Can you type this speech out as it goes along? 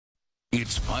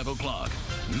It's 5 o'clock.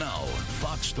 Now,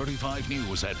 Fox 35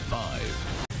 News at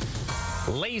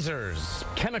 5. Lasers,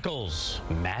 chemicals,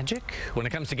 magic. When it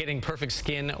comes to getting perfect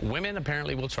skin, women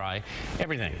apparently will try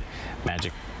everything.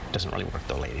 Magic doesn't really work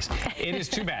though, ladies. It is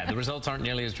too bad. The results aren't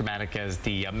nearly as dramatic as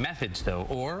the methods though,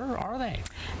 or are they?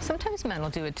 Sometimes men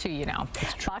will do it too, you know.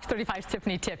 Fox 35's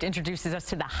Tiffany Tift introduces us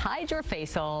to the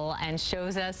Hydrofacial and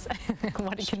shows us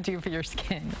what it can do for your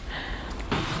skin.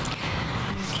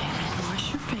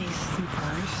 Wash your face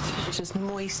first. It's just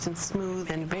moist and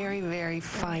smooth and very, very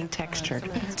fine textured.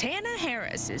 Tana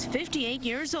Harris is 58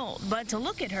 years old, but to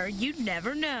look at her, you'd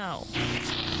never know.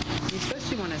 You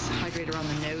especially want to hydrate around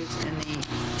the nose and the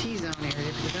T-zone area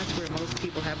because that's where most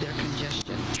people have their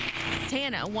congestion.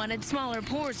 Tana wanted smaller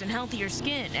pores and healthier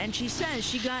skin, and she says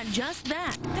she got just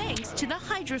that thanks to the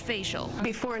Hydrofacial.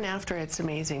 Before and after, it's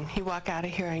amazing. You walk out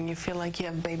of here and you feel like you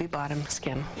have baby bottom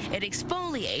skin. It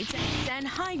exfoliates and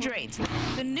hydrates,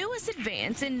 the newest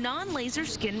advance in non-laser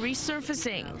skin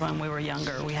resurfacing. When we were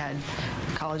younger, we had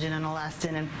collagen and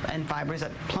elastin and fibers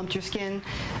that plumped your skin,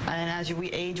 and as we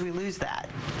age, we lose that.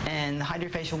 And the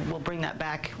Hydrofacial will bring that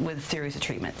back with a series of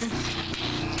treatments.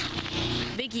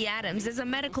 Vicki Adams is a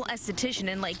medical esthetician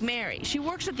in Lake Mary. She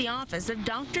works at the office of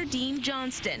Dr. Dean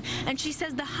Johnston, and she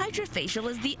says the Hydrofacial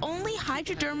is the only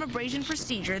hydrodermabrasion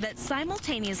procedure that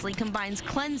simultaneously combines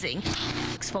cleansing,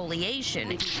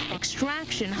 exfoliation,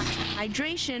 extraction,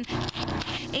 hydration,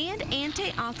 and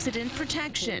antioxidant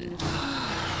protection.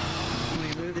 When we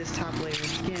remove this top layer of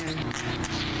skin,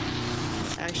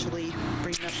 actually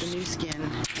bring up the new skin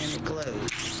and it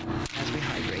glows as we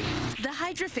hydrate. The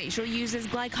Hydrofacial uses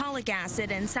glycolic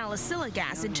acid and salicylic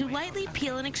acid to lightly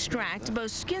peel and extract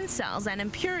both skin cells and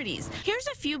impurities. Here's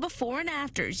a few before and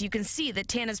afters. You can see that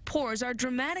Tana's pores are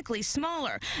dramatically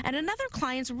smaller, and another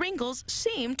client's wrinkles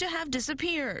seem to have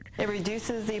disappeared. It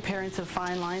reduces the appearance of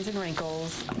fine lines and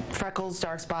wrinkles, freckles,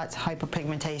 dark spots,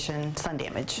 hypopigmentation, sun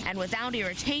damage. And without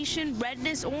irritation,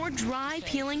 redness, or dry,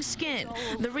 peeling skin.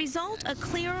 The result, a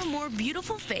clearer, more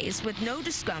beautiful face with no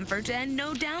discomfort and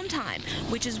no downtime,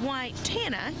 which is why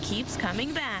Tana keeps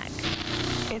coming back.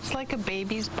 It's like a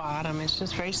baby's bottom. It's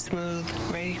just very smooth,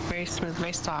 very, very smooth,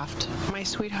 very soft. My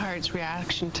sweetheart's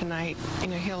reaction tonight, you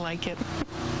know, he'll like it.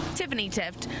 Tiffany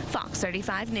Tift, Fox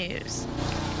 35 News.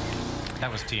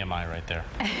 That was TMI right there.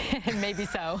 Maybe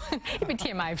so. It'd be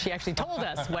TMI if she actually told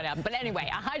us what happened. But anyway,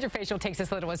 a Hydrofacial takes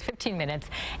as little as 15 minutes,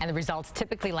 and the results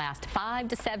typically last 5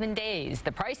 to 7 days.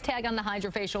 The price tag on the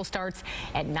Hydrofacial starts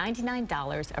at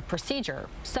 $99 a procedure.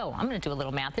 So I'm going to do a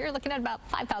little math here. You're looking at about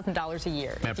 $5,000 a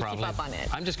year to keep up on it.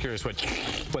 I'm just curious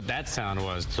what that sound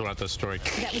was throughout the story.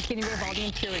 That was getting rid of all the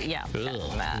impurity. Yeah.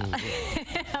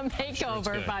 A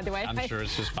makeover, by the way. I'm sure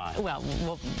it's just fine. Well,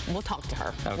 we'll talk to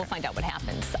her. Okay. We'll find out what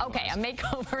happens. Okay, a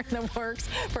makeover in the works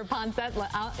for Ponset.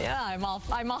 Yeah, I'm all.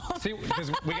 See, because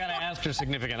we got to ask your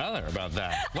significant other about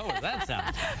that. What was that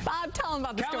sound? Bob, tell him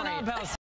about the story. Coming up,